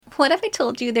What if I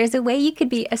told you there's a way you could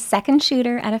be a second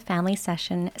shooter at a family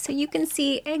session so you can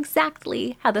see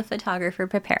exactly how the photographer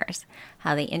prepares,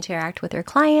 how they interact with their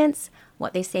clients,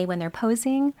 what they say when they're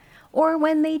posing, or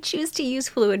when they choose to use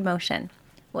fluid motion,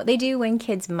 what they do when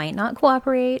kids might not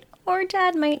cooperate or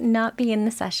dad might not be in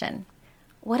the session.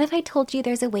 What if I told you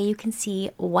there's a way you can see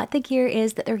what the gear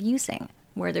is that they're using,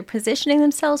 where they're positioning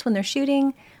themselves when they're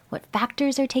shooting, what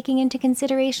factors they're taking into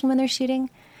consideration when they're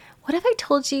shooting? What if I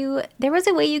told you there was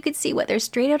a way you could see what their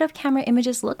straight out of camera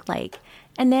images look like,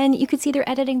 and then you could see their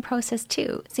editing process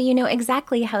too, so you know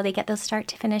exactly how they get those start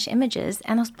to finish images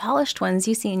and those polished ones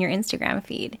you see in your Instagram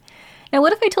feed. Now,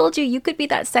 what if I told you you could be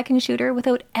that second shooter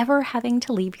without ever having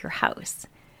to leave your house?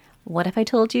 What if I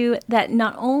told you that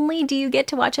not only do you get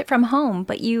to watch it from home,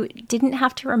 but you didn't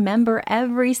have to remember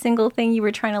every single thing you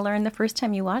were trying to learn the first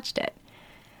time you watched it?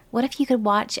 What if you could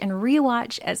watch and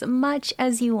rewatch as much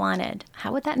as you wanted?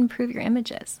 How would that improve your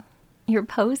images, your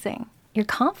posing, your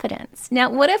confidence? Now,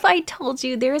 what if I told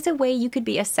you there is a way you could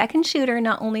be a second shooter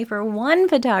not only for one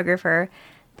photographer,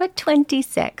 but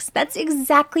 26? That's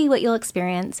exactly what you'll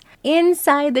experience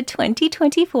inside the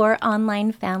 2024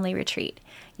 Online Family Retreat.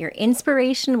 Your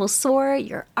inspiration will soar,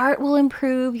 your art will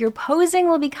improve, your posing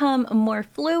will become more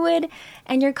fluid,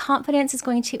 and your confidence is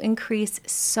going to increase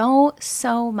so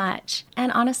much.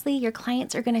 And honestly, your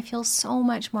clients are going to feel so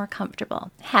much more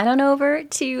comfortable. Head on over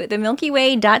to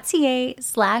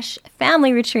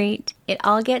themilkyway.ca/family retreat. It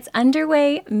all gets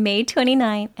underway May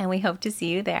 29th, and we hope to see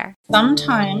you there.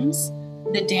 Sometimes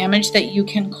the damage that you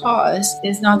can cause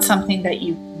is not something that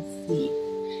you can see.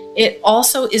 It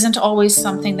also isn't always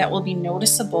something that will be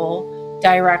noticeable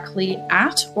directly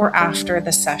at or after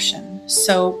the session.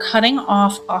 So cutting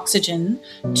off oxygen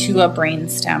to a brain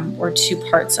stem or to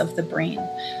parts of the brain,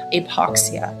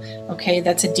 apoxia, okay,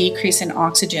 that's a decrease in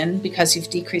oxygen because you've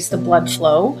decreased the blood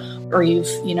flow or you've,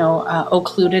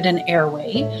 occluded an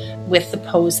airway with the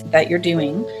pose that you're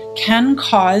doing, can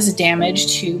cause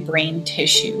damage to brain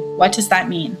tissue. What does that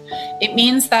mean? It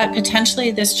means that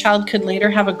potentially this child could later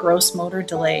have a gross motor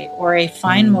delay or a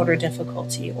fine motor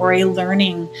difficulty or a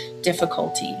learning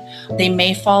difficulty. They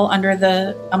may fall under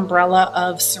the umbrella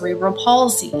of cerebral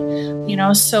palsy.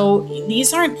 So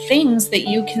these aren't things that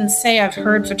you can say. I've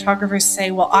heard photographers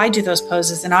say, well, I do those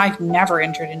poses and I've never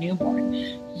injured a newborn.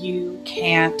 You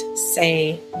can't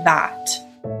say that.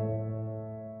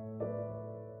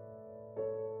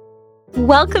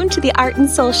 Welcome to the Art and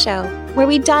Soul Show, where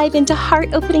we dive into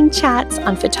heart-opening chats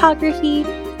on photography,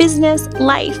 business,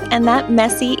 life, and that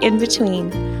messy in-between.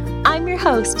 I'm your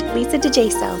host, Lisa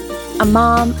DeJaso, a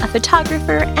mom, a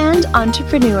photographer, and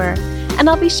entrepreneur, and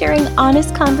I'll be sharing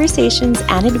honest conversations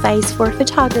and advice for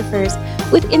photographers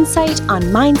with insight on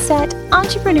mindset,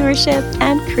 entrepreneurship,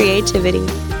 and creativity.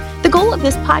 The goal of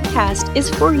this podcast is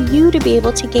for you to be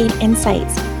able to gain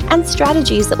insights and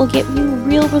strategies that will get you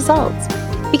real results.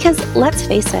 Because let's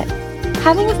face it,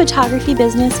 having a photography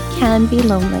business can be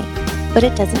lonely, but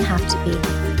it doesn't have to be.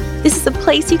 This is a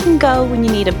place you can go when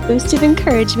you need a boost of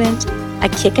encouragement, a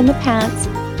kick in the pants,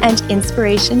 and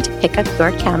inspiration to pick up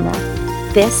your camera.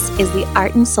 This is the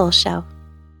Art and Soul Show.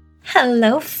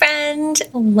 Hello, friend.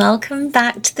 Welcome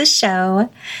back to the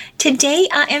show. Today,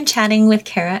 I am chatting with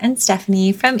Cara and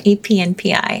Stephanie from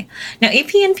APNPI. Now,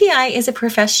 APNPI is a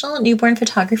professional newborn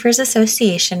photographers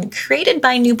association created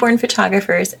by newborn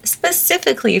photographers,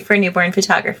 specifically for newborn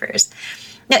photographers.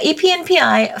 Now,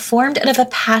 APNPI formed out of a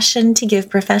passion to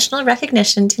give professional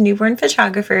recognition to newborn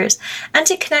photographers and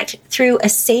to connect through a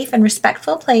safe and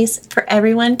respectful place for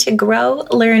everyone to grow,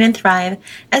 learn, and thrive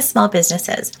as small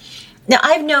businesses. Now,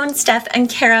 I've known Steph and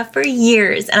Cara for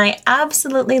years, and I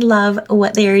absolutely love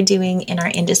what they are doing in our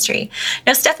industry.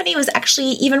 Now, Stephanie was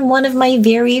actually even one of my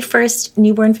very first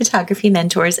newborn photography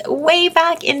mentors way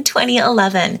back in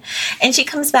 2011, and she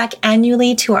comes back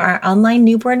annually to our online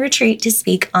newborn retreat to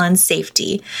speak on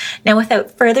safety. Now,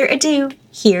 without further ado,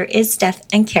 here is Steph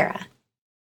and Cara.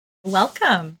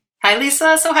 Welcome. Hi,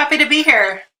 Lisa. So happy to be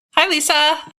here. Hi,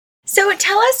 Lisa. So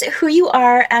tell us who you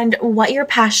are and what you're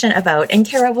passionate about. And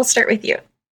Cara, we'll start with you.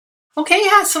 Okay,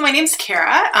 yeah. So my name's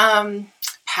Cara.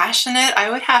 Passionate, I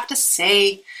would have to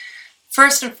say,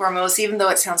 first and foremost, even though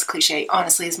it sounds cliche,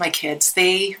 honestly, is my kids.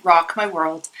 They rock my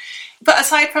world. But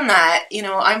aside from that,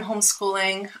 I'm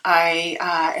homeschooling. I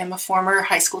am a former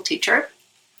high school teacher.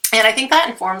 And I think that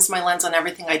informs my lens on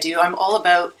everything I do. I'm all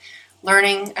about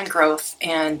learning and growth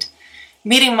and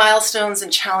meeting milestones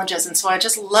and challenges. And so I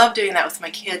just love doing that with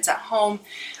my kids at home.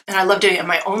 And I love doing it in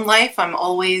my own life. I'm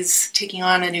always taking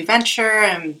on a new venture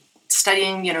and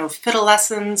studying, fiddle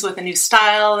lessons with a new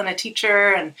style and a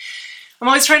teacher. And I'm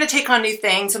always trying to take on new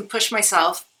things and push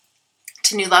myself.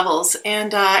 to new levels.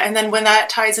 And then when that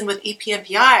ties in with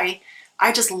APNPI,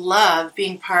 I just love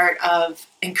being part of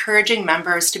encouraging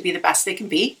members to be the best they can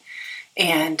be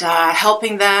and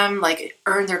helping them like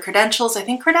earn their credentials. I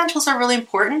think credentials are really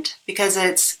important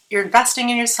because you're investing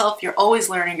in yourself, you're always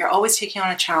learning, you're always taking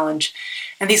on a challenge,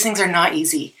 and these things are not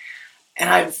easy. And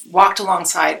I've walked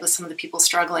alongside with some of the people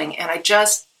struggling, and I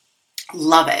just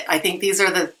love it. I think these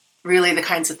are really the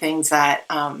kinds of things that,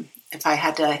 if I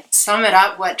had to sum it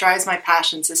up, what drives my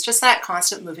passions is just that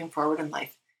constant moving forward in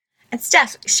life. And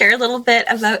Steph, share a little bit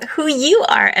about who you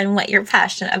are and what you're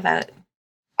passionate about.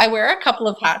 I wear a couple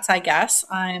of hats, I guess.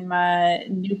 I'm a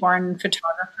newborn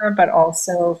photographer, but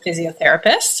also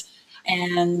physiotherapist,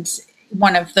 and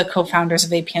one of the co-founders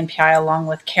of APNPI along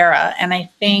with Cara. And I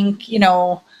think,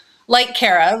 like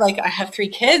Cara, like I have 3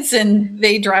 kids and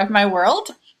they drive my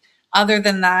world. Other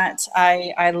than that,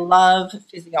 I love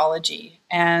physiology,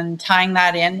 and tying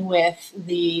that in with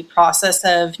the process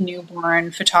of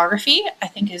newborn photography, I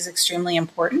think is extremely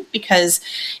important because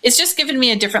it's just given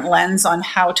me a different lens on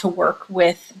how to work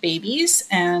with babies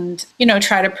and,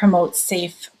 try to promote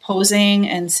safe posing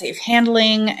and safe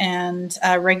handling and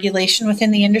regulation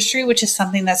within the industry, which is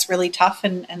something that's really tough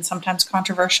and sometimes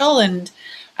controversial. And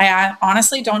I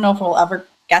honestly don't know if we'll ever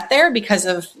get there because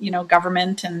of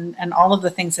government and all of the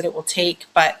things that it will take,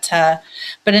 but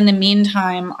in the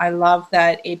meantime, I love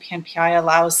that APNPI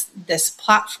allows this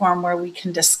platform where we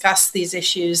can discuss these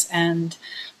issues and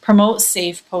promote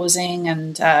safe posing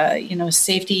and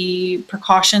safety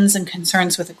precautions and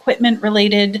concerns with equipment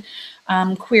related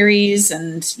queries,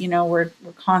 and we're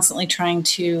constantly trying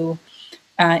to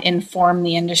inform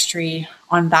the industry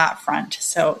on that front.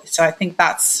 So I think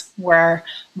that's where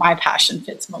my passion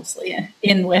fits mostly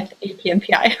in with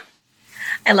APNPI.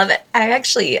 I love it. I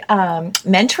actually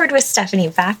mentored with Stephanie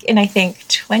back in, I think,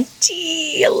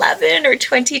 2011 or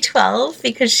 2012,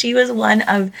 because she was one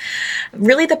of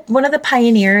the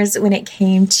pioneers when it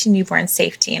came to newborn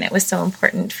safety. And it was so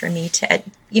important for me to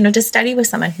study with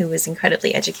someone who was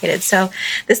incredibly educated. So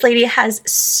this lady has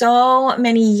so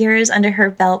many years under her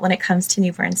belt when it comes to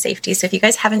newborn safety. So if you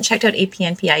guys haven't checked out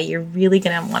APNPI, you're really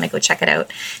going to want to go check it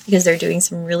out because they're doing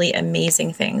some really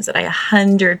amazing things that I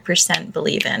 100%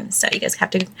 believe in. So you guys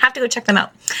have to go check them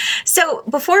out. So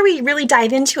before we really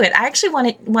dive into it, I actually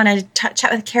want to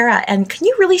chat with Cara, and can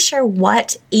you really share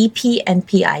what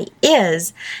APNPI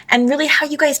is and really how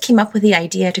you guys came up with the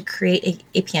idea to create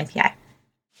APNPI?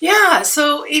 Yeah,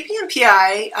 so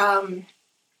APNPI,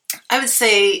 I would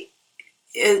say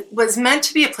it was meant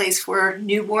to be a place for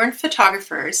newborn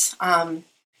photographers.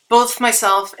 Both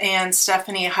myself and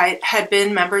Stephanie had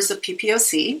been members of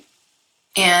PPOC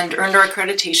and earned our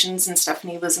accreditations, and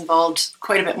Stephanie was involved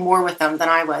quite a bit more with them than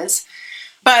I was.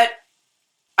 But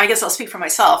I guess I'll speak for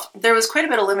myself. There was quite a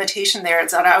bit of limitation there.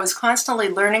 It's that I was constantly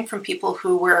learning from people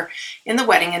who were in the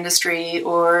wedding industry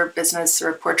or business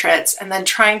or portraits, and then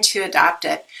trying to adapt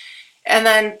it. And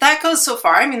then that goes so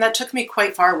far. I mean, that took me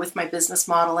quite far with my business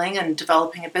modeling and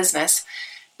developing a business,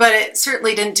 but it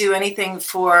certainly didn't do anything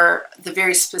for the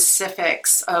very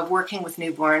specifics of working with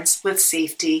newborns, with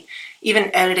safety,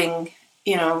 even editing,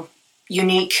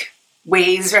 unique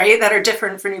ways, right, that are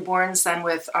different for newborns than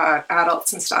with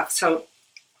adults and stuff. So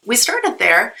we started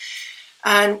there,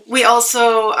 and we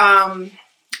also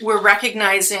were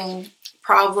recognizing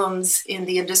problems in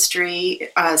the industry.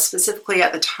 Specifically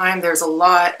at the time, there's a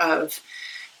lot of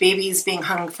babies being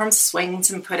hung from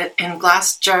swings and put it in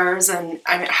glass jars. And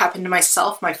it happened to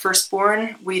myself, my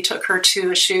firstborn. We took her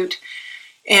to a shoot,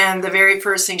 and the very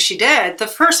first thing she did, the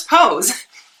first pose,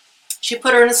 she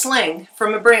put her in a sling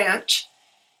from a branch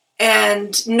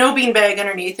and no beanbag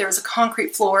underneath. There was a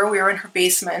concrete floor. We were in her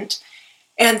basement.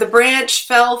 And the branch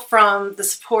fell from the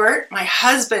support. My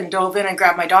husband dove in and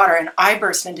grabbed my daughter, and I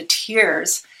burst into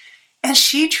tears. And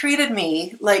she treated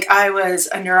me like I was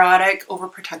a neurotic,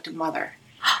 overprotective mother.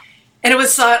 And it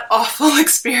was that awful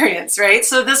experience, right?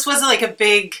 So this was like a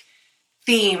big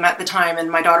theme at the time,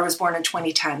 and my daughter was born in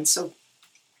 2010, so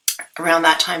around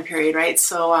that time period, right?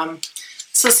 So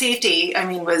safety,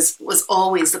 was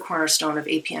always the cornerstone of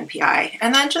APNPI.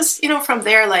 And then just, from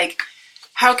there,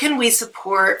 how can we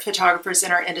support photographers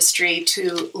in our industry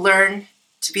to learn,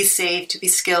 to be safe, to be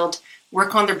skilled,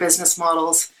 work on their business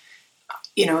models,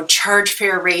 charge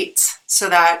fair rates so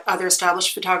that other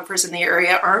established photographers in the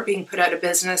area aren't being put out of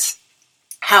business?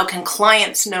 How can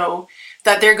clients know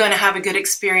that they're going to have a good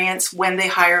experience when they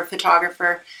hire a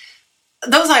photographer?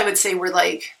 Those, I would say, were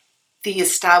the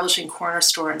establishing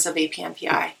cornerstones of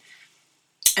APNPI.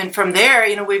 And from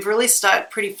there, we've really stuck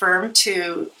pretty firm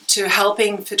to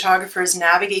helping photographers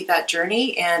navigate that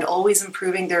journey and always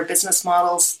improving their business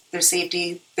models, their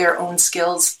safety, their own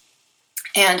skills,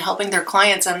 and helping their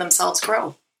clients and themselves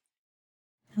grow.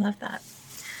 I love that.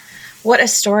 What a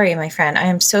story, my friend. I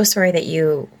am so sorry that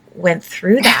you went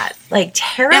through that. Like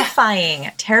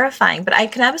terrifying. But I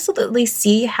can absolutely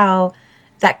see how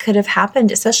that could have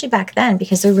happened, especially back then,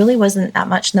 because there really wasn't that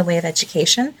much in the way of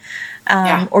education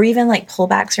or even like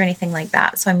pullbacks or anything like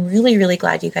that. So I'm really, really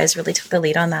glad you guys really took the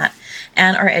lead on that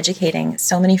and are educating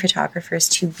so many photographers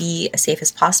to be as safe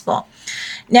as possible.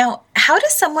 Now, how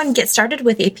does someone get started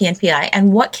with APNPI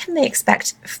and what can they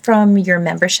expect from your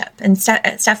membership? And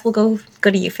Steph, we'll go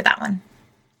to you for that one.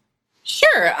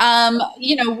 Sure.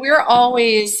 We're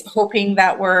always hoping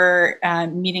that we're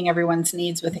meeting everyone's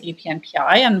needs with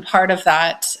APNPI. And part of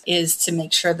that is to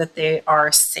make sure that they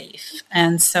are safe.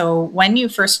 And so when you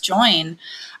first join,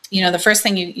 the first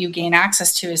thing you gain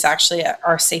access to is actually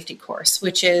our safety course,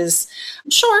 which is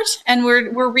short, and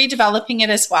we're redeveloping it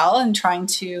as well and trying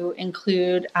to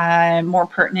include more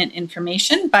pertinent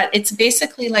information. But it's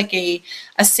basically like a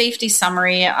safety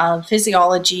summary of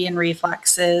physiology and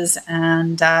reflexes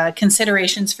and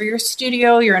considerations for your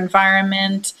studio, your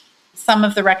environment, some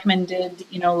of the recommended,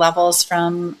 levels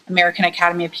from American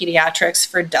Academy of Pediatrics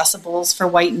for decibels, for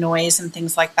white noise and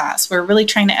things like that. So we're really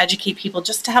trying to educate people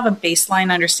just to have a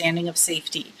baseline understanding of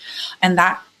safety. And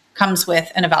that comes with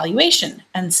an evaluation.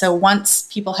 And so once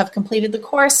people have completed the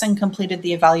course and completed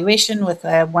the evaluation with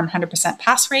a 100%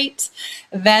 pass rate,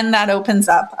 then that opens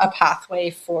up a pathway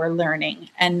for learning.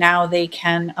 And now they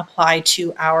can apply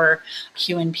to our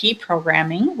QNP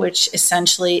programming, which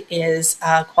essentially is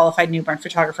qualified newborn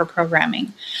photographer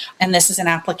programming. And this is an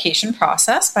application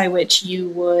process by which you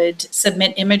would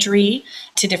submit imagery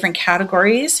to different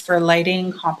categories for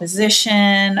lighting,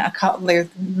 composition, there are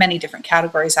many different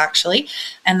categories actually.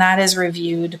 And that is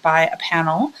reviewed by a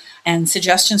panel, and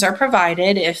suggestions are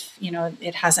provided if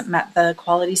it hasn't met the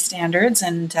quality standards.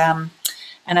 And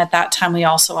at that time, we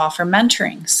also offer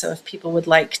mentoring. So if people would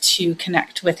like to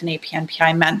connect with an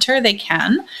APNPI mentor, they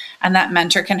can. And that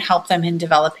mentor can help them in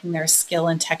developing their skill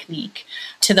and technique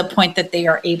to the point that they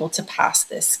are able to pass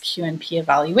this QNP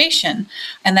evaluation.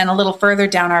 And then a little further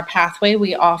down our pathway,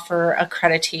 we offer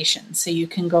accreditation. So you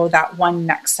can go that one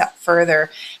next step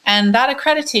further. And that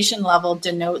accreditation level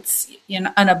denotes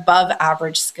an above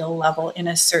average skill level in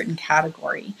a certain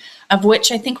category, of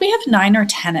which I think we have 9 or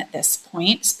 10 at this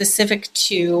point, specific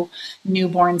to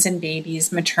newborns and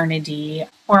babies, maternity,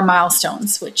 or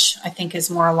milestones, which I think is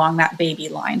more along that baby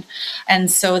line. And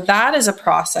so that is a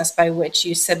process by which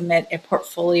you submit a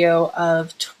portfolio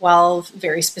of 12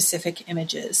 very specific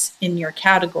images in your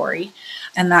category,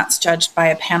 and that's judged by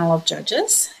a panel of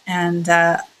judges. And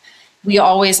we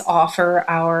always offer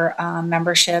our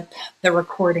membership the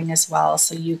recording as well,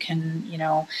 so you can,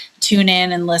 tune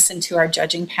in and listen to our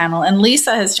judging panel. And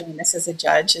Lisa has joined us as a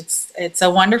judge. It's a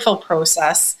wonderful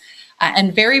process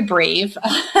and very brave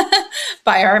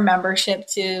by our membership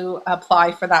to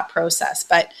apply for that process.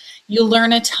 But you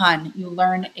learn a ton.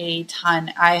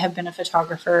 I have been a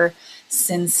photographer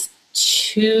since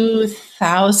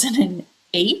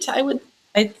 2008.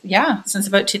 Since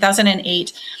about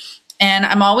 2008. And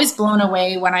I'm always blown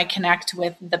away when I connect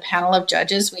with the panel of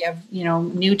judges. We have,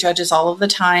 new judges all of the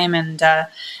time, and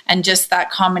just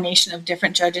that combination of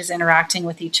different judges interacting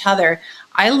with each other.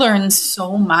 I learn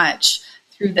so much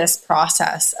through this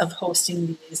process of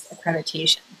hosting these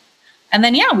accreditations. And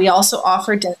then, we also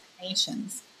offer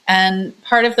designations. And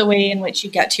part of the way in which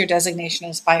you get to your designation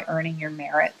is by earning your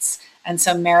merits. And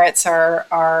so merits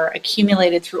are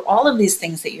accumulated through all of these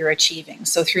things that you're achieving.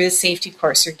 So through the safety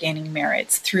course, you're gaining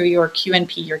merits. Through your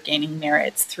QNP, you're gaining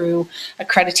merits. Through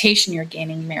accreditation, you're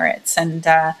gaining merits. And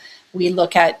we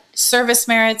look at service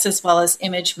merits as well as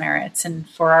image merits. And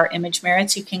for our image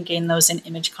merits, you can gain those in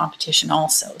image competition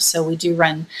also. So we do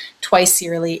run twice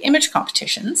yearly image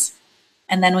competitions.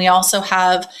 And then we also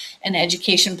have an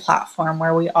education platform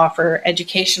where we offer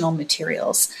educational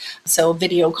materials, so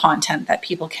video content that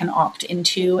people can opt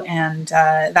into, and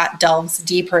that delves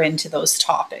deeper into those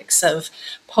topics of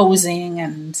posing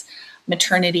and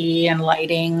maternity and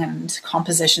lighting and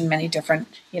composition, many different,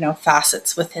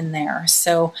 facets within there.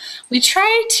 So we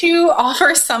try to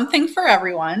offer something for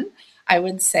everyone, I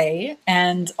would say,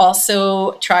 and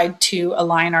also tried to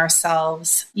align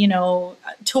ourselves,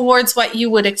 towards what you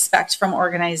would expect from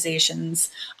organizations,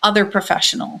 other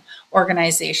professional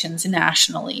organizations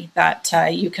nationally that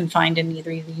you can find in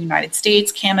either the United States,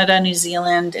 Canada, New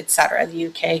Zealand, etc., the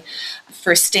UK,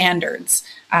 for standards.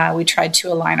 We tried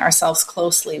to align ourselves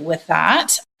closely with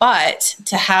that. But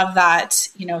to have that,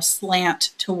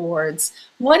 slant towards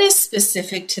what is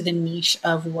specific to the niche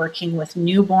of working with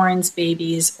newborns,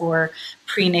 babies, or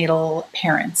prenatal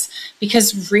parents,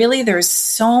 because really there's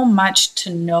so much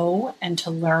to know and to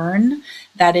learn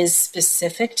that is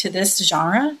specific to this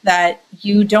genre that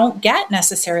you don't get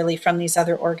necessarily from these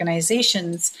other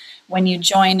organizations when you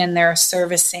join in their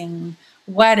servicing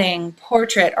wedding,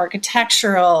 portrait,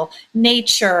 architectural,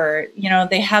 nature.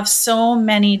 They have so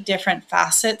many different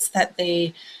facets that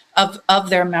of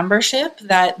their membership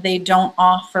that they don't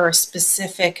offer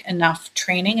specific enough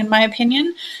training, in my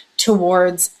opinion,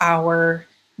 towards our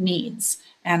needs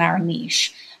and our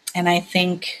niche. And I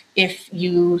think if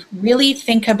you really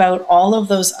think about all of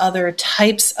those other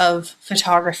types of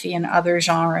photography and other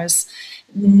genres,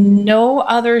 no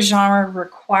other genre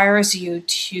requires you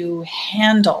to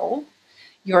handle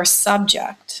your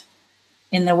subject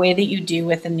in the way that you do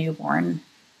with a newborn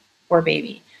or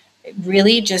baby.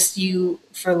 Really, just you,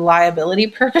 for liability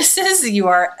purposes, you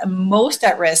are most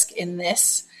at risk in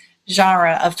this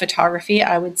genre of photography,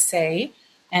 I would say,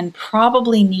 and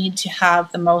probably need to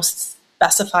have the most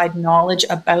specified knowledge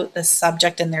about the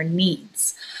subject and their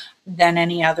needs than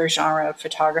any other genre of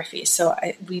photography. So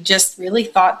we just really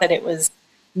thought that it was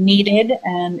needed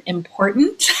and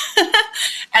important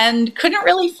and couldn't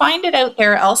really find it out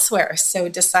there elsewhere. So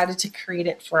decided to create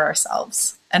it for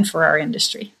ourselves and for our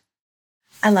industry.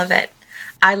 I love it.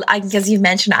 I as you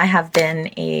mentioned, I have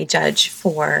been a judge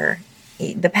for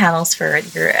the panels for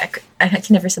your, I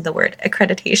can never say the word,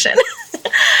 accreditation.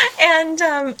 And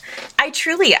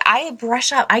I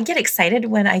brush up. I get excited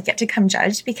when I get to come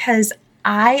judge because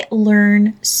I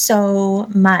learn so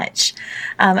much.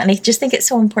 And I just think it's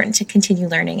so important to continue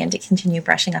learning and to continue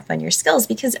brushing up on your skills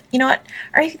because, you know what,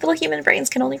 our little human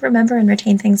brains can only remember and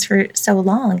retain things for so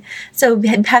long. So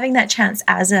having that chance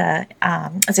as a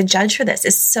judge for this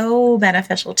is so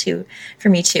beneficial for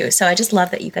me too. So I just love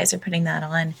that you guys are putting that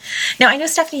on. Now, I know,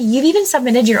 Stephanie, you've even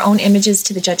submitted your own images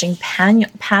to the judging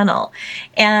panel,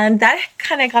 and that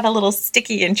kind of got a little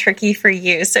sticky and tricky for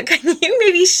you. So can you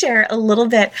maybe share a little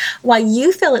bit why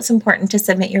you feel it's important to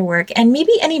submit your work and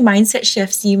maybe any mindset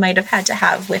shifts you might have had to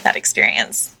have with that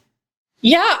experience?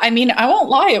 Yeah, I mean, I won't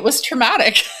lie, it was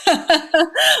traumatic.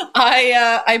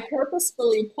 I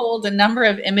purposefully pulled a number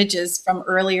of images from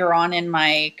earlier on in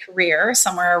my career,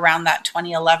 somewhere around that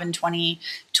 2011,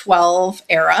 2012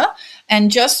 era,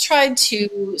 and just tried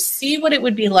to see what it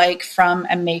would be like from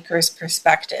a maker's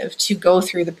perspective to go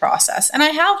through the process. And I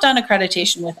have done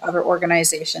accreditation with other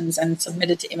organizations and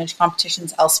submitted to image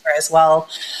competitions elsewhere as well.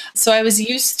 So I was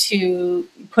used to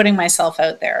putting myself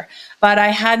out there, but I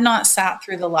had not sat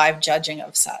through the live judging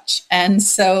of such. And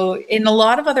so in a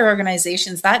lot of other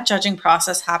organizations, that judging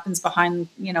process happens behind,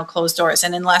 closed doors.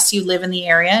 And unless you live in the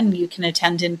area and you can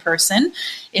attend in person,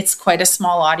 it's quite a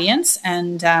small audience.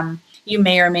 And you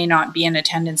may or may not be in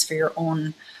attendance for your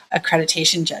own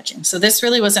accreditation judging. So this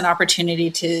really was an opportunity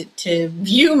to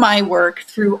view my work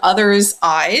through others'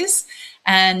 eyes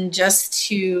and just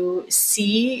to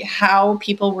see how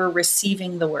people were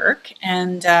receiving the work.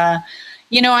 And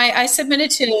I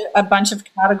submitted to a bunch of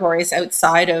categories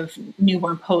outside of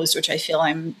newborn posed, which I feel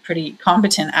I'm pretty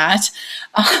competent at.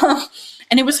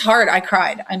 And it was hard. I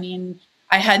cried. I mean,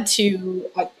 I had to,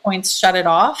 at points, shut it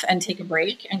off and take a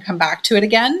break and come back to it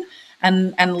again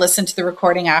and listen to the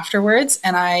recording afterwards.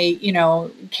 And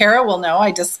Cara will know,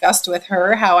 I discussed with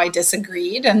her how I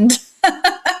disagreed. And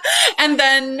and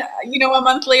then, a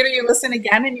month later you listen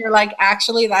again and you're like,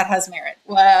 actually, that has merit.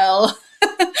 Well,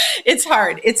 it's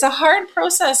hard. It's a hard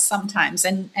process sometimes.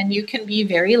 And you can be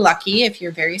very lucky if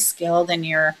you're very skilled and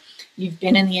you've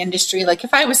been in the industry. Like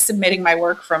if I was submitting my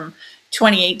work from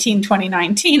 2018,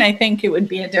 2019, I think it would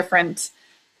be a different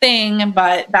thing.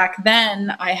 But back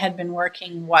then I had been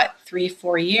working,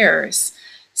 3-4 years.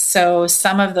 So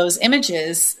some of those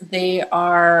images, they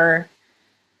are,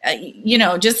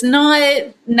 just not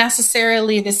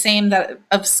necessarily the same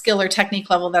of skill or technique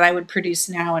level that I would produce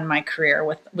now in my career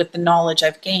with the knowledge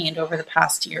I've gained over the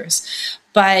past years.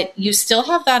 But you still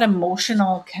have that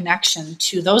emotional connection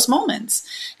to those moments.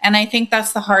 And I think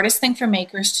that's the hardest thing for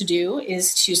makers to do,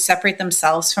 is to separate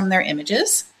themselves from their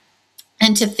images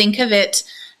and to think of it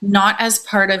not as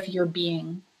part of your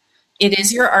being. It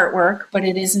is your artwork, but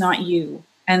it is not you.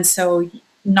 And so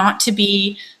not to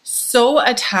be so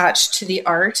attached to the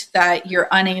art that you're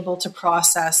unable to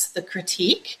process the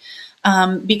critique,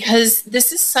 because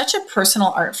this is such a personal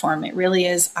art form. It really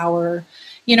is our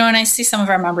And I see some of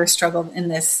our members struggle in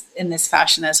this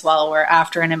fashion as well, where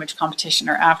after an image competition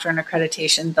or after an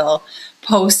accreditation, they'll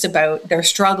post about their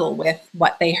struggle with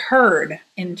what they heard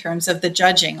in terms of the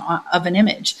judging of an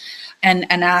image, and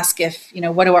ask if,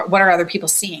 what are other people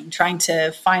seeing, trying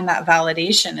to find that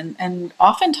validation. And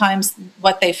oftentimes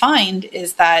what they find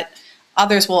is that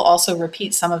others will also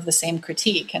repeat some of the same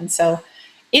critique. And so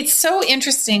it's so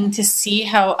interesting to see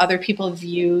how other people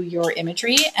view your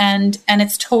imagery, and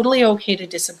it's totally okay to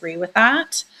disagree with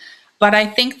that. But I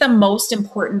think the most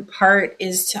important part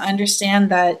is to understand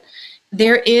that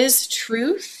there is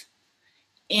truth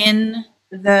in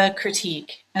the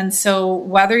critique. And so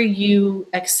whether you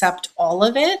accept all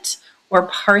of it or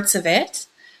parts of it,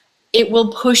 it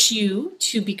will push you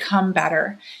to become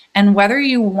better. And whether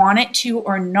you want it to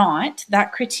or not,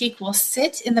 that critique will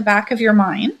sit in the back of your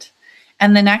mind.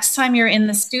 And the next time you're in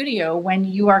the studio, when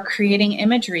you are creating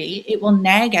imagery, it will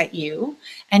nag at you,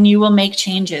 and you will make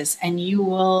changes, and you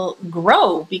will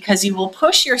grow because you will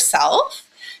push yourself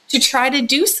to try to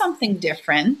do something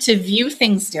different, to view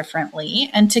things differently,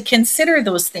 and to consider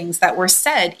those things that were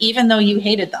said, even though you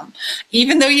hated them,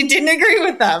 even though you didn't agree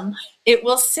with them. It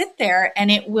will sit there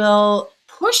and it will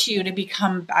push you to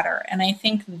become better. And I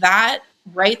think that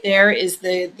right there is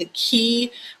the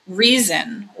key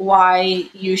reason why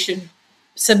you should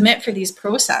submit for these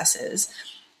processes.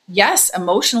 Yes,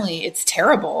 emotionally, it's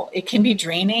terrible. It can be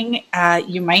draining.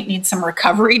 You might need some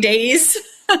recovery days.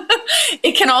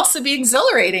 It can also be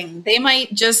exhilarating. They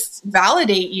might just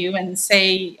validate you and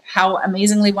say how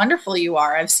amazingly wonderful you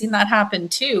are. I've seen that happen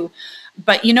too.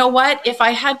 But you know what? If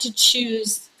I had to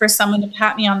choose for someone to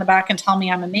pat me on the back and tell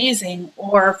me I'm amazing,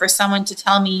 or for someone to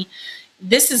tell me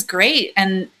this is great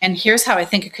and here's how I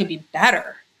think it could be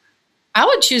better, I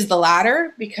would choose the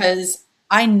latter, because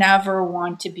I never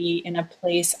want to be in a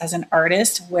place as an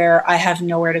artist where I have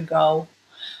nowhere to go.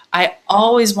 I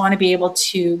always want to be able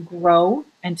to grow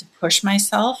and to push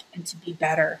myself and to be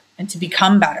better and to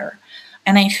become better.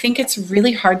 And I think it's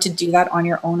really hard to do that on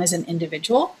your own as an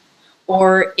individual,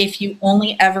 or if you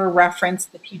only ever reference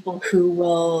the people who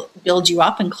will build you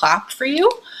up and clap for you,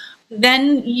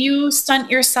 then you stunt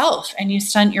yourself and you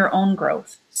stunt your own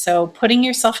growth. So putting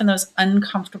yourself in those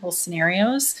uncomfortable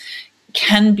scenarios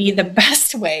can be the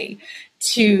best way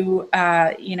to,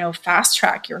 fast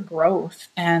track your growth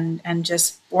and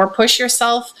or push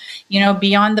yourself,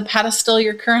 beyond the pedestal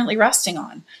you're currently resting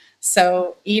on.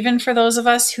 So even for those of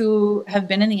us who have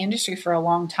been in the industry for a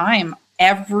long time,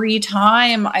 every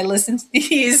time I listen to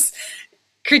these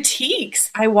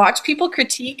critiques, I watch people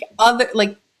critique other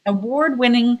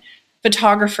award-winning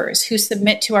photographers who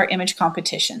submit to our image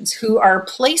competitions, who are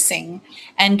placing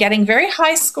and getting very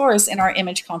high scores in our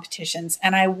image competitions.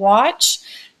 And I watch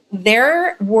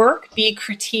their work be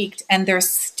critiqued, and there's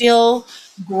still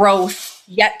growth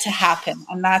yet to happen.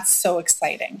 And that's so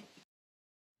exciting.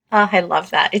 Oh, I love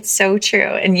that. It's so true.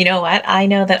 And you know what? I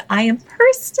know that I am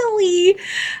personally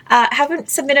haven't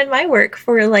submitted my work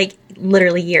for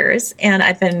literally years, and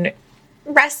I've been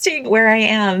resting where I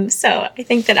am. So I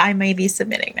think that I may be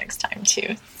submitting next time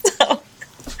too. So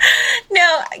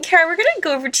now, Cara, we're going to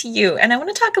go over to you, and I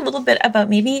want to talk a little bit about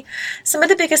maybe some of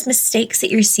the biggest mistakes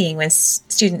that you're seeing when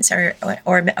students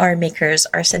or makers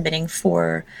are submitting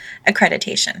for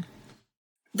accreditation.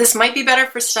 This might be better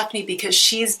for Stephanie because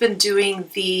she's been doing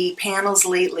the panels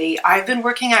lately. I've been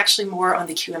working actually more on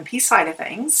the QMP side of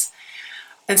things.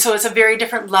 And so it's a very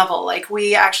different level.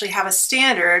 We actually have a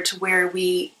standard where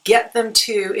we get them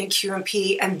to in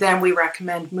QMP, and then we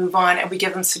recommend move on, and we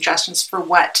give them suggestions for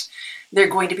what they're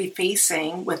going to be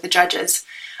facing with the judges.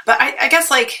 But I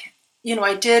guess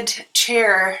I did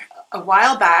chair a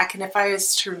while back, and if I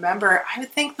was to remember, I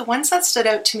would think the ones that stood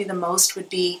out to me the most would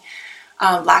be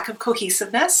lack of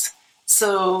cohesiveness.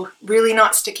 So really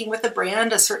not sticking with the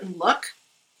brand, a certain look.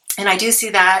 And I do see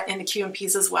that in the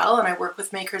QMPs as well, and I work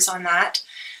with makers on that.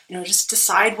 Just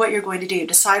decide what you're going to do.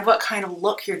 Decide what kind of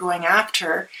look you're going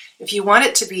after. If you want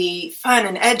it to be fun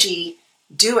and edgy,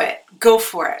 do it. Go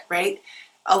for it, right?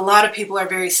 A lot of people are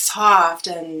very soft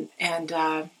and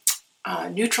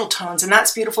neutral tones, and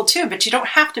that's beautiful too, but you don't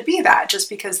have to be that just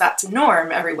because that's a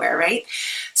norm everywhere, right?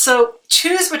 So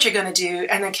choose what you're going to do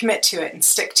and then commit to it and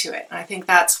stick to it. And I think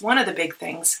that's one of the big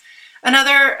things.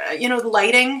 Another, the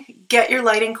lighting, get your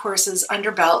lighting courses under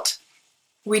belt.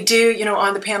 We do,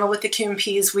 on the panel with the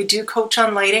QMPs, we do coach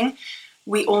on lighting.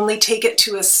 We only take it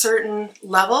to a certain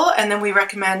level, and then we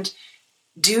recommend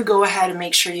do go ahead and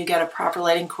make sure you get a proper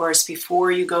lighting course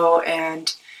before you go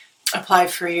and apply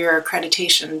for your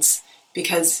accreditations,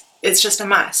 because it's just a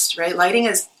must, right? Lighting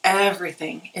is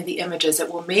everything in the images.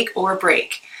 It will make or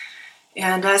break.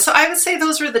 And so I would say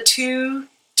those were the two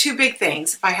two big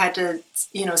things. If I had to,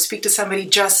 speak to somebody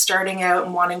just starting out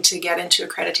and wanting to get into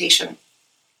accreditation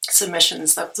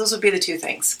submissions, those would be the two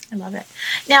things. I love it.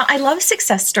 Now, I love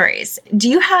success stories. Do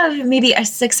you have maybe a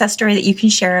success story that you can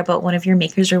share about one of your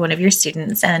makers or one of your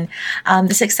students and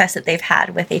the success that they've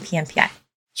had with APNPI?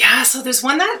 Yeah, so there's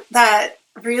one that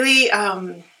really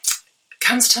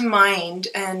comes to mind,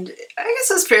 and I guess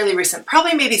it was fairly recent,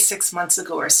 probably maybe 6 months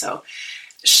ago or so.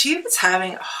 She was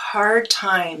having a hard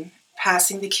time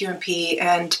passing the QMP,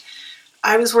 and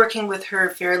I was working with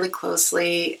her fairly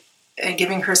closely and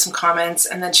giving her some comments,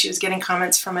 and then she was getting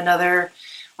comments from another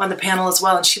on the panel as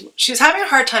well, and she was having a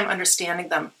hard time understanding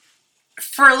them.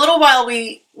 For a little while,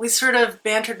 we sort of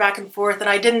bantered back and forth, and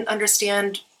I didn't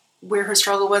understand where her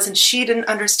struggle was, and she didn't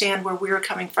understand where we were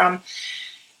coming from.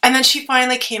 And then she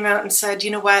finally came out and said, you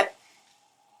know what,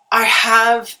 I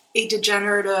have a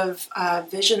degenerative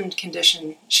vision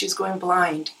condition. She's going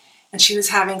blind, and she was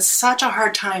having such a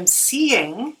hard time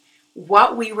seeing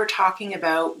what we were talking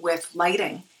about with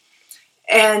lighting.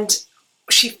 And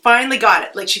she finally got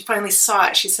it. Like, she finally saw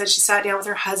it. She said she sat down with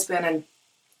her husband, and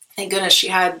thank goodness she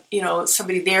had,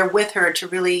 somebody there with her to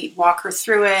really walk her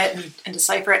through it and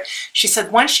decipher it. She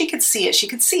said once she could see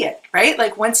it, right?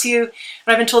 Like, and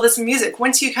I've been told this in music,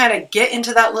 once you kind of get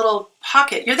into that little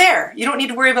pocket, you're there. You don't need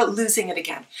to worry about losing it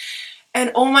again.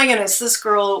 And oh my goodness, this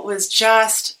girl was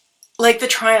just, like, the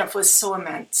triumph was so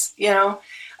immense,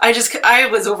 I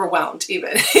was overwhelmed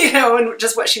even, and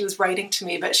just what she was writing to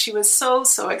me, but she was so,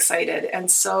 so excited and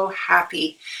so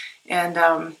happy. And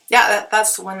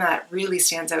that's the one that really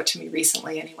stands out to me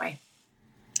recently anyway.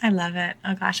 I love it.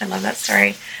 Oh gosh, I love that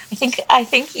story. I think,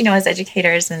 as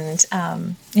educators and,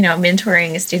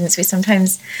 mentoring students, we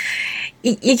sometimes,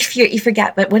 you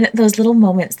forget, but when those little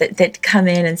moments that come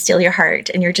in and steal your heart,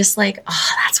 and you're just like, oh,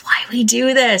 that's why we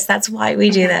do this. That's why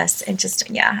we do this. And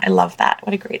just, I love that.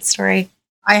 What a great story.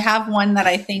 I have one that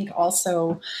I think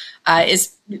also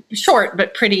is short,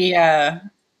 but pretty,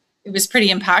 it was pretty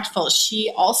impactful.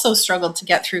 She also struggled to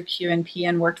get through QNP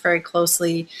and worked very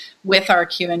closely with our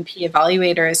QNP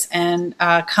evaluators, and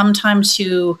come time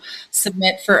to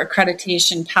submit for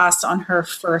accreditation, passed on her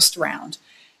first round.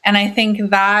 And I think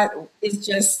that is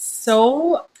just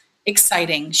so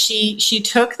exciting. She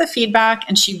took the feedback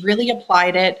and she really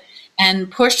applied it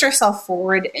and pushed herself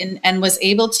forward and was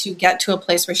able to get to a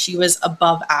place where she was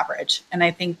above average. And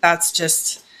I think that's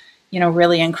just,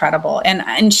 really incredible.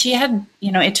 And she had,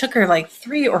 it took her like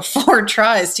 3 or 4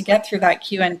 tries to get through that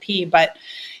QNP. But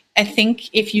I think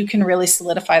if you can really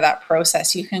solidify that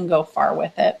process, you can go far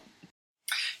with it.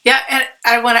 Yeah, and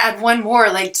I want to add one more.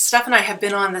 Like, Steph and I have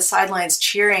been on the sidelines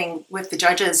cheering with the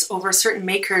judges over certain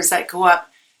makers that go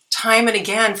up time and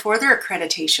again for their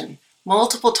accreditation,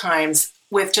 multiple times,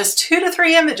 with just 2 to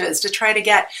 3 images to try to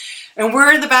get. And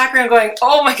we're in the background going,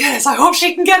 oh my goodness, I hope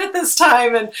she can get it this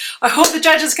time. And I hope the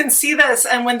judges can see this.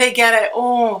 And when they get it,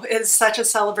 oh, it's such a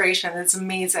celebration. It's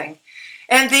amazing.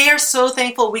 And they are so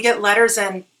thankful. We get letters,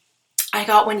 and I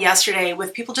got one yesterday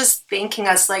with people just thanking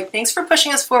us, like, thanks for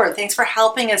pushing us forward. Thanks for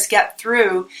helping us get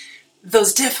through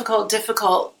those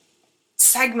difficult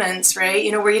segments,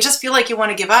 right? Where you just feel like you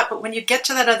want to give up. But when you get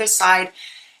to that other side,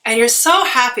 and you're so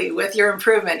happy with your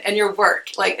improvement and your work,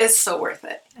 like, it's so worth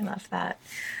it. I love that.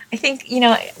 I think,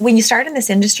 when you start in this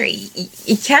industry,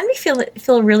 it can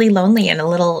feel really lonely and a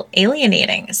little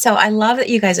alienating. So I love that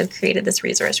you guys have created this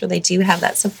resource where they do have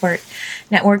that support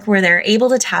network where they're able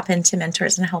to tap into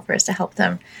mentors and helpers to help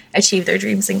them achieve their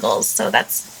dreams and goals. So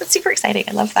that's super exciting.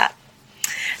 I love that.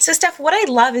 So Steph, what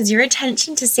I love is your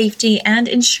attention to safety and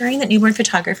ensuring that newborn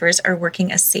photographers are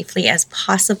working as safely as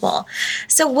possible.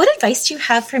 So what advice do you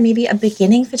have for maybe a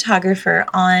beginning photographer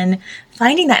on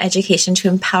finding that education to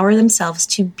empower themselves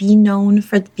to be known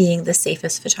for being the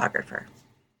safest photographer?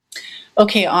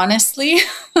 Okay, honestly,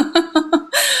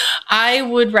 I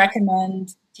would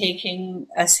recommend taking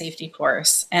a safety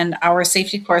course. And our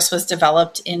safety course was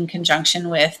developed in conjunction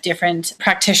with different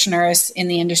practitioners in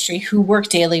the industry who work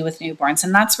daily with newborns.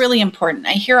 And that's really important.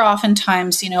 I hear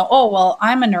oftentimes, oh, well,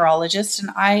 I'm a neurologist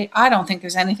and I don't think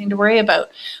there's anything to worry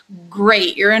about.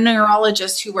 Great. You're a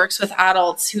neurologist who works with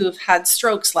adults who have had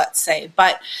strokes, let's say.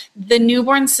 But the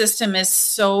newborn system is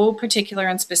so particular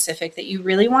and specific that you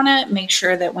really want to make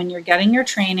sure that when you're getting your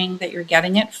training, that you're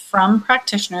getting it from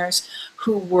practitioners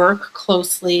who work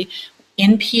closely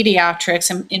in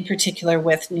pediatrics, and in particular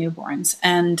with newborns.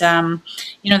 And,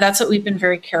 that's what we've been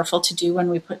very careful to do when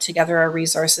we put together our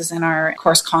resources and our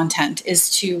course content, is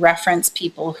to reference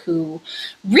people who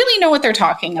really know what they're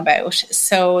talking about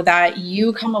so that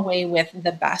you come away with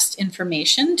the best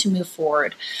information to move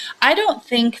forward. I don't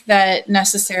think that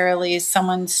necessarily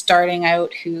someone starting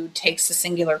out who takes a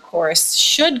singular course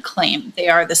should claim they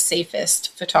are the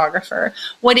safest photographer.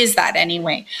 What is that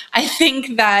anyway? I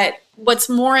think that what's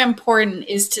more important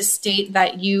is to state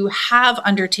that you have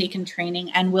undertaken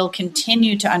training and will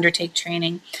continue to undertake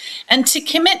training and to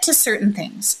commit to certain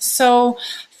things. So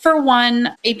for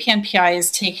one, APNPI is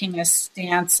taking a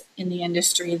stance in the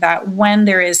industry that when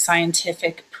there is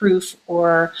scientific proof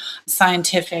or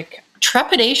scientific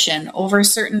trepidation over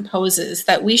certain poses,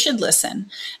 that we should listen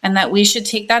and that we should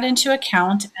take that into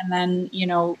account and then,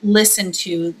 listen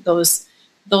to those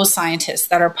scientists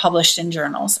that are published in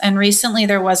journals. And recently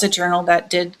there was a journal that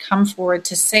did come forward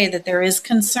to say that there is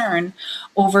concern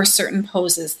over certain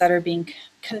poses that are being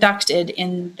conducted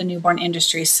in the newborn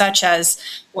industry, such as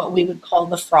what we would call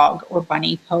the frog or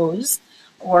bunny pose,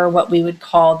 or what we would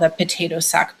call the potato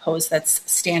sack pose that's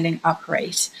standing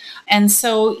upright. And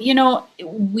so,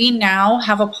 we now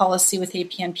have a policy with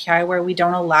APNPI where we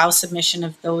don't allow submission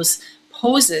of those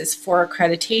poses for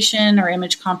accreditation or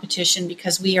image competition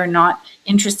because we are not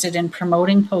interested in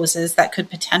promoting poses that could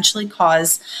potentially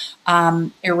cause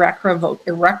irrevocable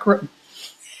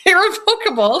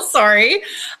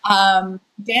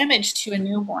damage to a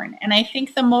newborn. And I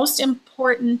think the most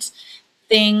important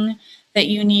thing that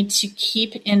you need to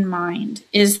keep in mind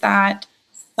is that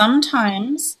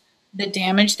sometimes the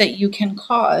damage that you can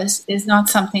cause is not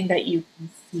something that you can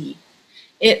see.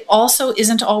 It also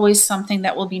isn't always something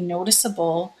that will be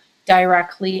noticeable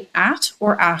directly at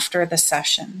or after the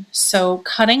session. So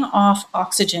cutting off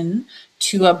oxygen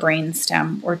to a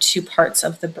brainstem or to parts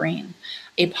of the brain,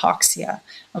 apoxia,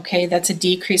 okay, that's a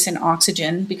decrease in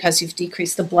oxygen because you've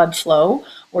decreased the blood flow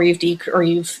or you've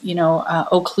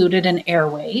occluded an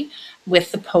airway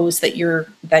with the pose that you're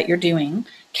doing,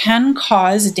 can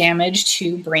cause damage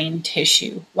to brain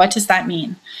tissue. What does that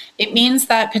mean? It means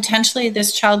that potentially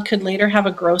this child could later have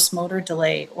a gross motor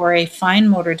delay or a fine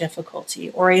motor difficulty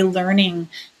or a learning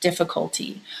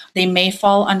difficulty. They may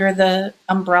fall under the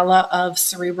umbrella of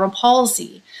cerebral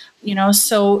palsy.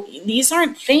 So these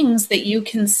aren't things that you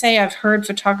can say. I've heard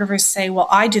photographers say, well,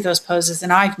 I do those poses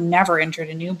and I've never injured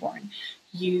a newborn.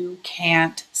 You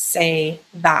can't say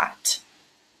that.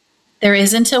 There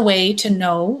isn't a way to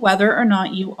know whether or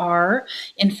not you are,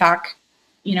 in fact,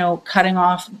 cutting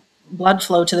off blood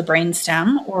flow to the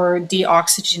brainstem or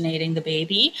deoxygenating the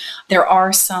baby. There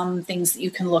are some things that you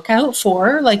can look out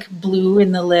for, like blue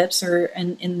in the lips or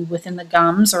within the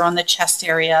gums or on the chest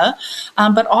area.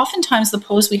 But oftentimes the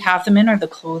pose we have them in, or the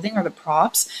clothing or the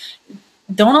props,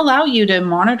 don't allow you to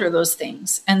monitor those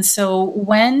things. And so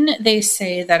when they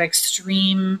say that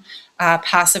extreme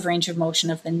passive range of motion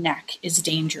of the neck is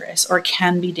dangerous or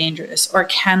can be dangerous or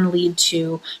can lead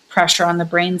to pressure on the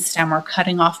brainstem or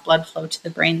cutting off blood flow to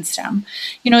the brainstem,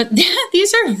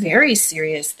 these are very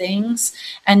serious things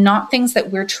and not things that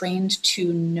we're trained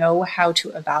to know how to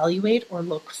evaluate or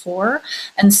look for.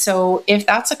 And so if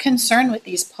that's a concern with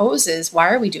these poses,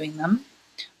 why are we doing them?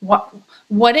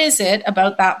 What is it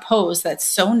about that pose that's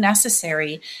so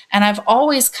necessary? And I've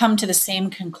always come to the same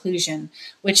conclusion,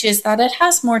 which is that it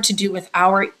has more to do with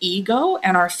our ego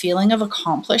and our feeling of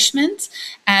accomplishment.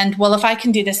 And, well, if I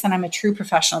can do this, then I'm a true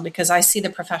professional because I see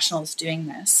the professionals doing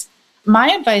this.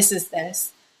 My advice is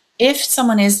this: if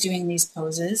someone is doing these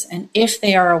poses and if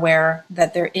they are aware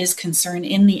that there is concern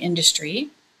in the industry,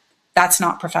 that's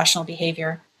not professional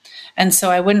behavior. And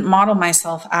so I wouldn't model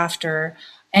myself after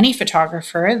any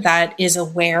photographer that is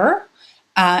aware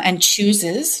and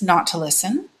chooses not to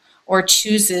listen or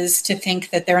chooses to think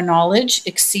that their knowledge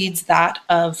exceeds that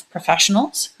of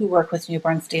professionals who work with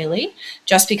newborns daily.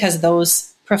 Just because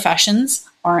those professions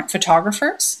aren't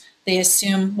photographers, they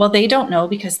assume, well, they don't know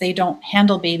because they don't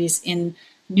handle babies in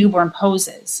newborn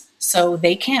poses. So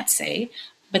they can't say,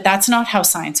 but that's not how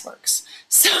science works.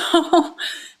 So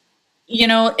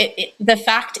the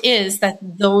fact is that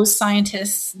those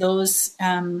scientists, those,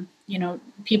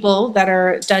 people that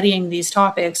are studying these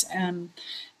topics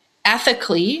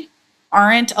ethically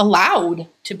aren't allowed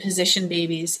to position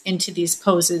babies into these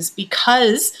poses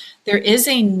because there is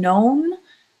a known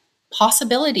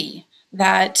possibility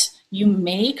that you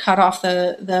may cut off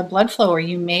the blood flow or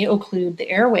you may occlude the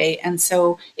airway. And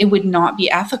so it would not be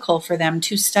ethical for them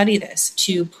to study this,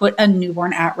 to put a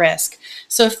newborn at risk.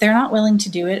 So if they're not willing to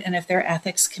do it and if their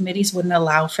ethics committees wouldn't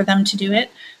allow for them to do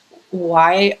it,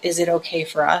 why is it okay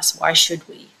for us? Why should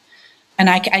we? And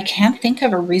I can't think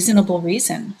of a reasonable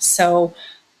reason. So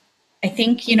I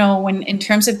think, when in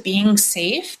terms of being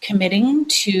safe, committing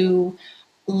to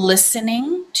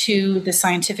listening to the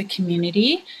scientific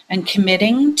community and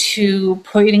committing to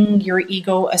putting your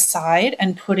ego aside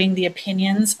and putting the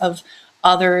opinions of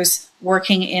others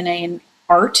working in an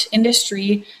art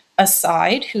industry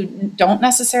aside who don't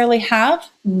necessarily have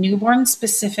newborn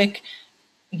specific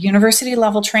university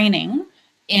level training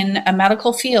in a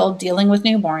medical field dealing with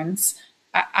newborns,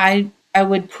 I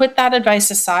would put that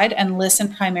advice aside and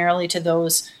listen primarily to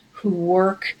those who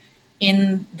work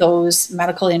in those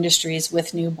medical industries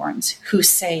with newborns who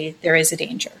say there is a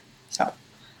danger. So,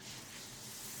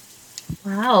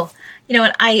 wow.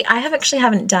 And I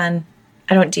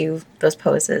I don't do those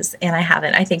poses, and I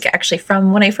haven't. I think actually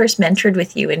from when I first mentored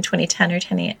with you in 2010 or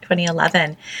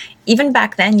 2011, even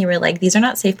back then you were like, these are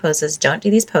not safe poses. Don't do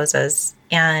these poses.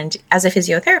 And as a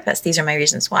physiotherapist, these are my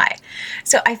reasons why.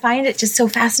 So I find it just so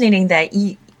fascinating that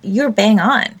you're bang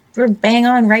on. We're bang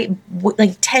on, right?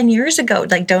 Like 10 years ago,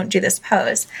 like, don't do this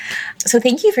pose. So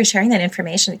thank you for sharing that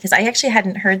information, because I actually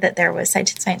hadn't heard that there was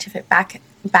scientific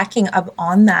backing up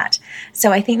on that.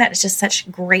 So I think that is just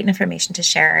such great information to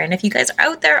share. And if you guys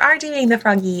out there are doing the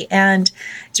froggy and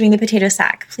doing the potato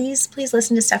sack, please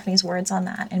listen to Stephanie's words on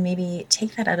that and maybe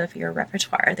take that out of your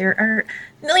repertoire. There are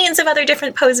millions of other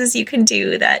different poses you can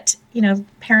do that,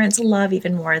 parents love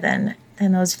even more than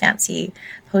those fancy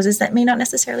poses that may not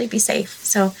necessarily be safe.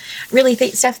 So really,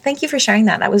 Steph, thank you for sharing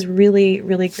that. That was really,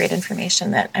 really great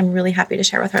information that I'm really happy to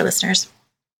share with our listeners.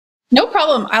 No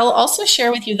problem. I'll also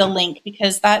share with you the link,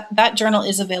 because that journal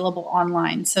is available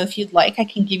online. So if you'd like, I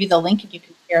can give you the link and you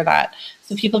can share that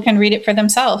so people can read it for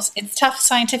themselves. It's tough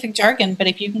scientific jargon, but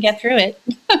if you can get through it.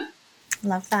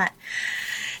 Love that.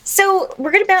 So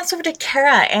we're going to bounce over to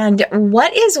Cara. And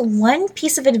what is one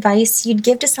piece of advice you'd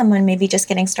give to someone maybe just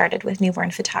getting started with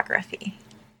newborn photography?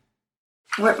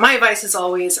 My advice is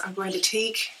always, I'm going to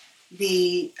take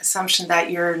the assumption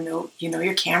that you know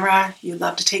your camera, you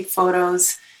love to take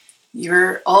photos,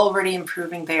 you're already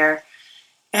improving there.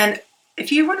 And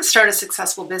if you want to start a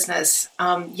successful business,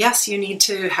 yes, you need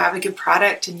to have a good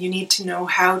product and you need to know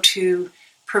how to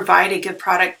provide a good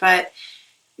product. But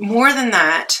more than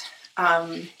that,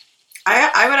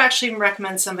 I would actually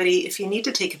recommend somebody, if you need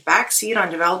to take a back seat on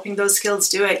developing those skills,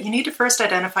 do it. You need to first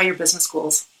identify your business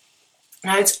goals.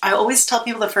 And I always tell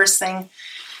people the first thing,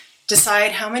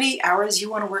 decide how many hours you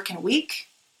want to work in a week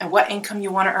and what income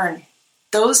you want to earn.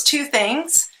 Those two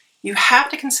things you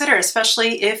have to consider,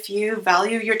 especially if you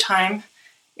value your time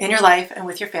in your life and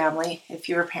with your family, if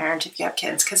you're a parent, if you have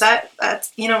kids, because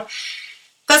that's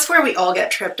where we all get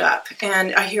tripped up.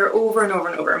 And I hear over and over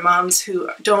and over moms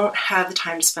who don't have the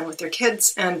time to spend with their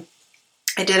kids. And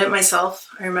I did it myself.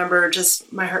 I remember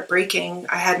just my heart breaking.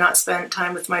 I had not spent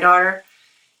time with my daughter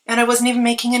and I wasn't even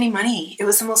making any money. It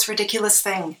was the most ridiculous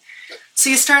thing. So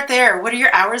you start there. What are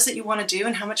your hours that you want to do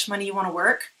and how much money you want to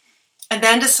work? And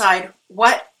then decide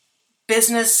what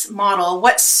business model,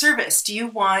 what service do you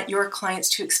want your clients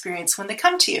to experience when they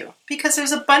come to you? Because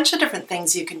there's a bunch of different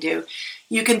things you can do.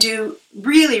 You can do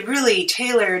really, really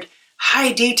tailored,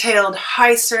 high detailed,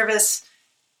 high service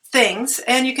things,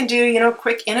 and you can do,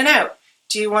 quick in and out.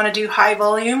 Do you want to do high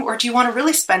volume, or do you want to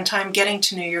really spend time getting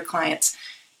to know your clients?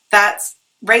 That's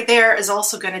right there is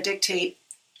also going to dictate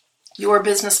your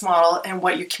business model and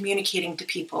what you're communicating to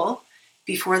people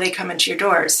before they come into your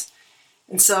doors.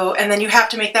 And then you have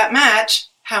to make that match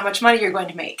how much money you're going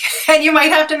to make. And you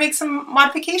might have to make some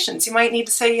modifications. You might need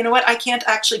to say, you know what, I can't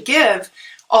actually give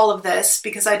all of this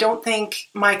because I don't think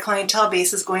my clientele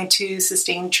base is going to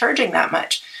sustain charging that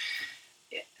much.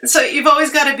 So you've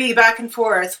always got to be back and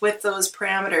forth with those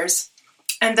parameters.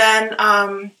 And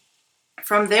then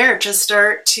from there, just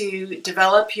start to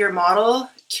develop your model,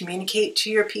 communicate to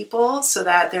your people so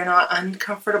that they're not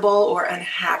uncomfortable or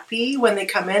unhappy when they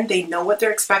come in. They know what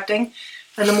they're expecting.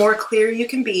 And the more clear you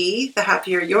can be, the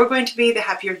happier you're going to be, the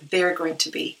happier they're going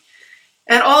to be.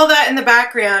 And all that in the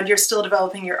background, you're still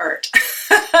developing your art.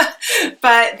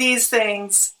 But these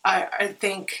things, I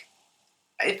think,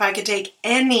 if I could take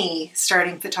any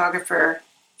starting photographer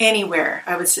anywhere,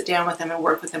 I would sit down with them and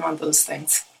work with them on those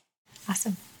things.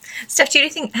 Awesome. Steph, do you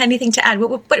think anything to add?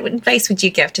 What advice would you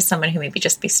give to someone who maybe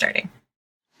just be starting?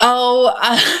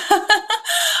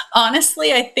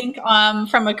 Honestly, I think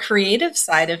from a creative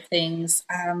side of things,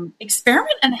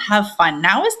 experiment and have fun.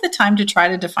 Now is the time to try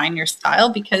to define your style,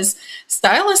 because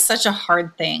style is such a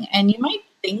hard thing, and you might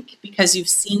think because you've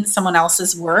seen someone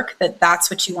else's work that that's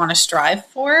what you want to strive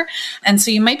for. And so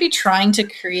you might be trying to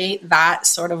create that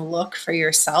sort of look for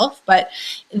yourself. But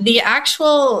the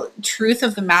actual truth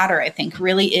of the matter, I think,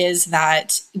 really is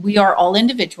that we are all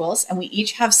individuals and we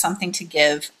each have something to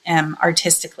give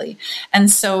artistically.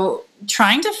 And so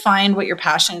trying to find what you're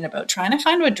passionate about, trying to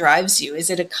find what drives you. Is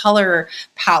it a color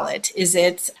palette? Is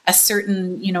it a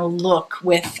certain, look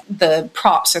with the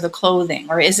props or the clothing?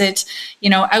 Or is it,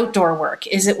 outdoor work?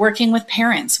 Is it working with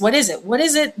parents? What is it? What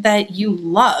is it that you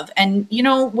love? And,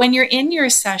 when you're in your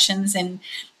sessions, and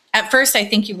at first I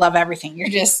think you love everything. You're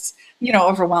just,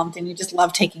 overwhelmed, and you just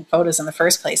love taking photos in the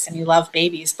first place, and you love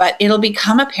babies, but it'll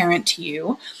become apparent to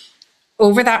you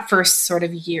over that first sort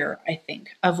of year, I think,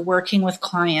 of working with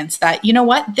clients that,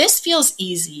 this feels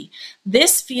easy.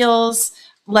 This feels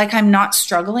like I'm not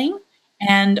struggling.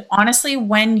 And honestly,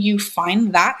 when you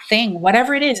find that thing,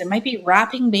 whatever it is, it might be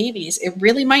wrapping babies. It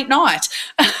really might not.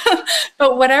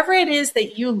 But whatever it is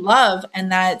that you love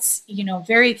and that's,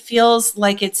 very feels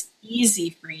like it's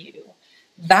easy for you,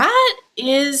 that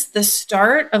is the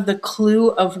start of the clue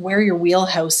of where your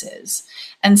wheelhouse is.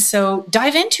 And so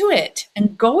dive into it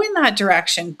and go in that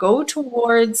direction. Go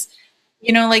towards,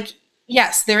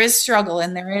 yes, there is struggle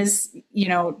and there is,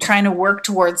 trying to work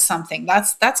towards something.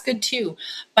 That's good too.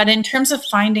 But in terms of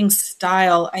finding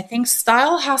style, I think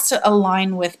style has to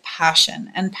align with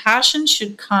passion, and passion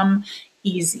should come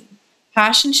easy.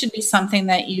 Passion should be something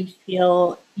that you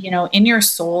feel, in your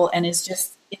soul, and is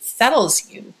just, it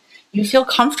settles you. You feel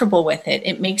comfortable with it.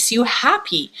 It makes you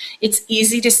happy. It's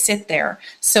easy to sit there.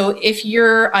 So if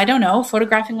you're,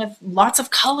 photographing with lots of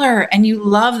color and you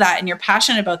love that and you're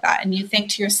passionate about that, and you think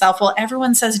to yourself, well,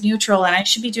 everyone says neutral and I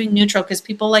should be doing neutral because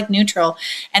people like neutral.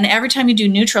 And every time you do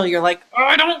neutral, you're like, oh,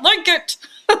 I don't like it.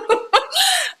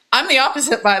 I'm the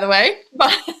opposite, by the way,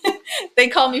 but they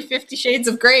call me 50 Shades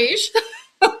of Grayish.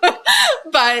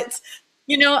 But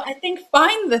I think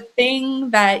find the thing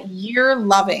that you're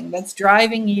loving, that's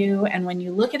driving you. And when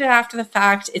you look at it after the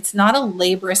fact, it's not a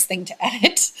laborious thing to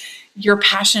edit. You're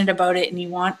passionate about it and you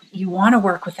want to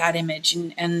work with that image.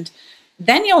 And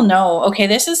then you'll know, okay,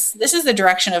 this is the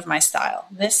direction of my style.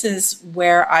 This is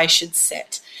where I should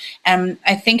sit. And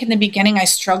I think in the beginning, I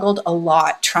struggled a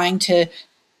lot trying to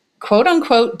quote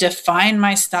unquote define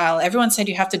my style. Everyone said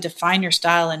you have to define your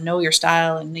style and know your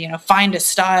style and, find a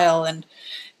style. And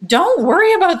don't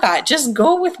worry about that. Just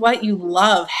go with what you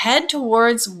love. Head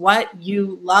towards what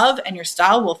you love and your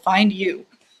style will find you.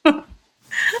 Love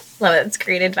it. That's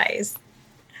great advice.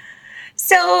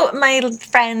 So, my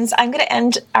friends, I'm going to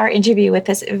end our interview with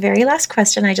this very last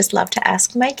question I just love to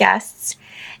ask my guests.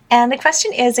 And the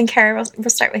question is, and Cara, we'll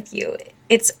start with you.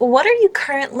 It's, what are you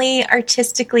currently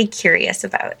artistically curious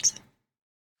about?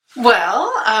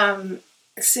 Well,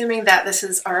 assuming that this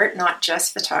is art, not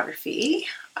just photography,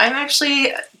 I'm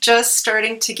actually just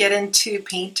starting to get into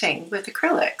painting with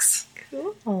acrylics.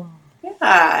 Cool.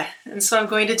 Yeah, and so I'm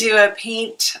going to do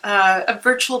a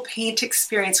virtual paint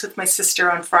experience with my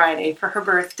sister on Friday for her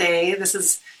birthday.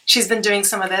 She's been doing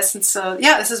some of this, and so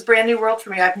this is a brand new world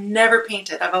for me. I've never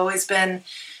painted. I've always been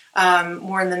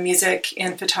more in the music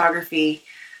and photography.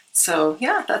 So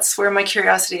that's where my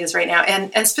curiosity is right now.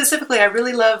 And specifically, I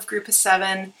really love Group of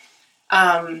Seven.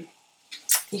 You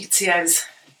can see I was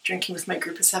drinking with my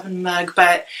Group of Seven mug,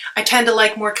 but I tend to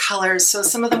like more colors. So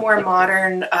some of the more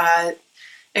modern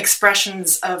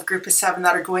expressions of Group of Seven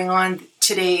that are going on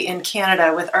today in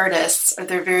Canada with artists,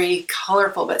 they're very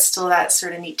colorful, but still that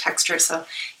sort of neat texture. So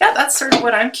that's sort of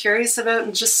what I'm curious about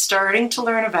and just starting to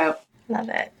learn about. Love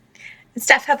it. And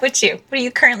Steph, how about you? What are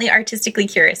you currently artistically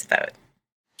curious about?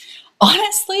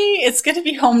 Honestly, it's going to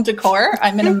be home decor.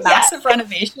 I'm in a massive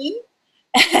renovation,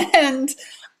 and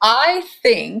I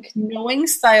think knowing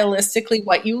stylistically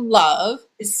what you love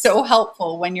is so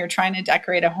helpful when you're trying to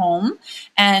decorate a home,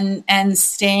 and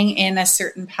staying in a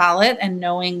certain palette and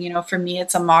knowing, for me,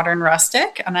 it's a modern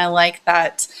rustic and I like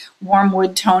that warm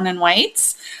wood tone and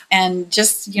whites, and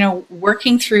just,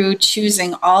 working through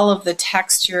choosing all of the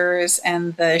textures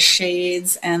and the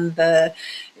shades and the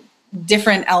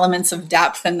different elements of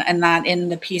depth and that in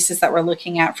the pieces that we're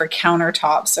looking at for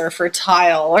countertops or for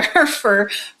tile or for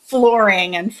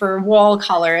flooring and for wall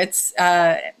color. It's,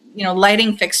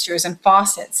 lighting fixtures and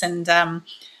faucets. And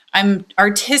I'm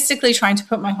artistically trying to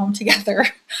put my home together,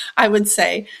 I would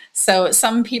say. So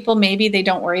some people, maybe they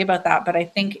don't worry about that. But I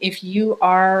think if you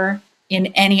are in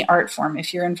any art form,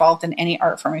 if you're involved in any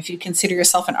art form, if you consider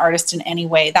yourself an artist in any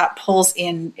way, that pulls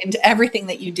into everything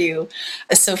that you do.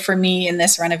 So for me in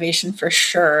this renovation, for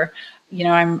sure,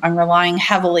 I'm relying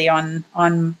heavily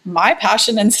on my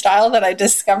passion and style that I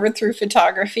discovered through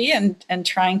photography and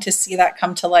trying to see that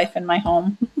come to life in my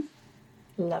home.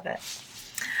 Love it.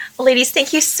 Well, ladies,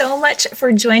 thank you so much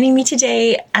for joining me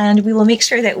today. And we will make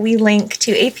sure that we link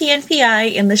to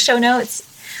APNPI in the show notes.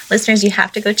 Listeners, you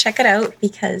have to go check it out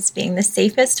because being the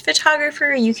safest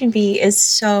photographer you can be is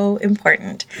so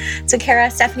important. So Cara,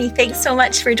 Stephanie, thanks so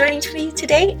much for joining me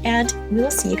today, and we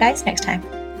will see you guys next time.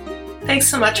 Thanks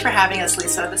so much for having us,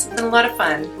 Lisa. This has been a lot of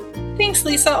fun. Thanks,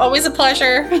 Lisa. Always a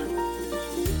pleasure.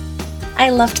 I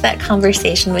loved that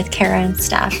conversation with Cara and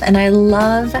Steph, and I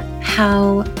love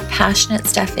how passionate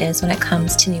Steph is when it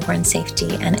comes to newborn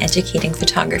safety and educating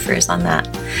photographers on that.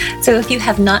 So if you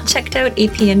have not checked out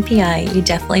APNPI, you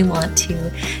definitely want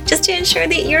to, just to ensure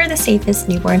that you're the safest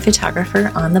newborn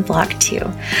photographer on the block too.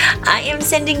 I am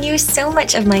sending you so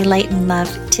much of my light and love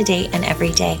today and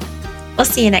every day. We'll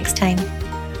see you next time.